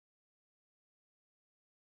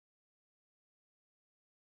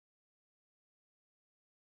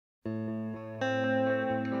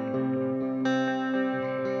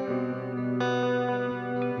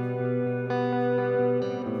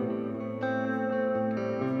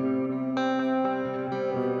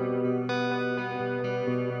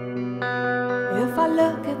I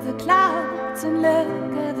look at the clouds and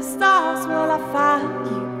look at the stars, will I find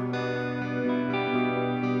you?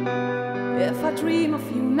 If I dream of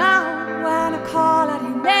you now, when I call out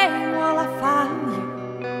your name, will I find you?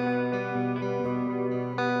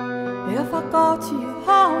 If I go to your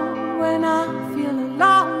home when I feel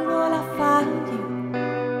alone, will I find you?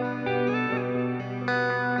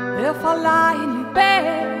 If I lie in your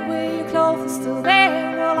bed where your clothes are still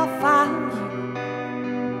there, will I find you?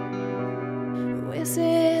 Is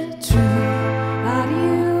it true that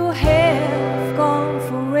you have gone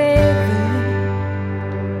forever?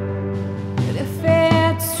 And if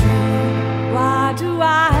it's true, why do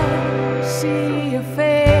I see your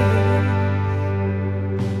face?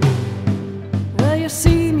 Will you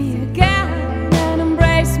see me again and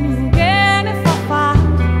embrace me again if I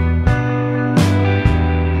find you?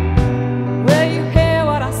 Will you hear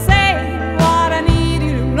what I say, what I need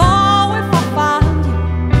you to know if I find you?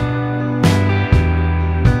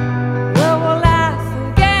 Will we laugh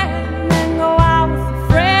again and go out with your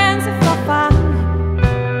friends if I find you?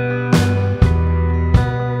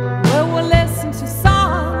 Will we listen to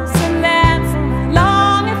songs and dance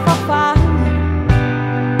along if I find you?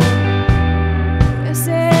 Is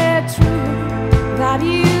it true that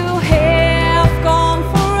you have gone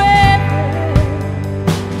forever?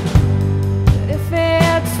 If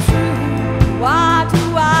it's true, why do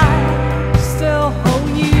I still hold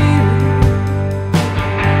you?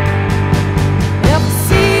 If I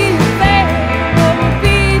see you there, will we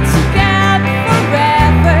be together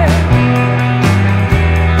forever?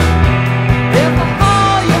 If I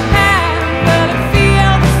hold your hand, will it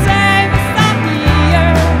feel the same as I'm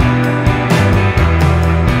here?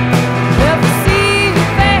 If I see you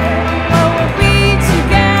there, will we be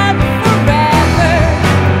together forever?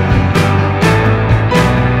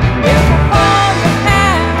 If I hold your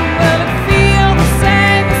hand, will it feel the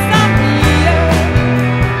same as I'm here?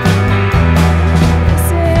 Is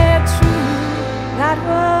it true that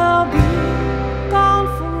we'll be gone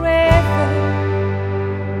forever?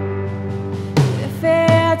 If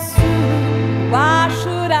it's true, why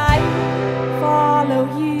should I follow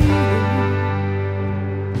you?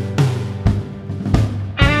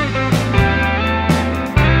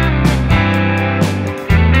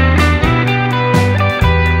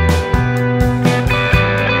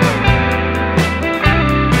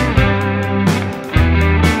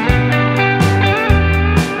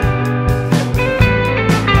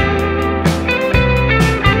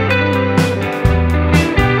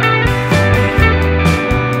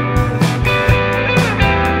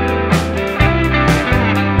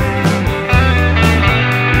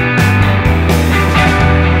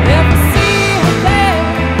 If I see you there,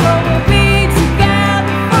 will we be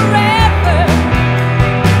together forever?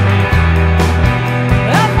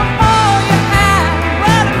 If I hold your hand,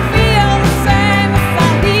 will it feel the same as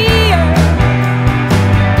I'm here?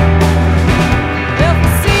 If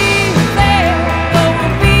I see you there, will we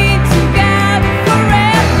be together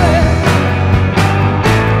forever?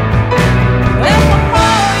 If I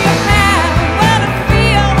hold your hand, will it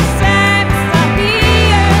feel the same as I'm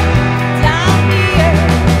here, down here?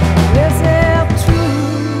 Is it true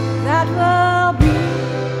that we'll be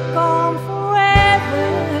gone forever?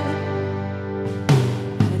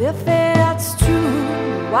 And if it's true,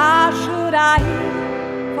 why should I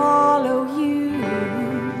follow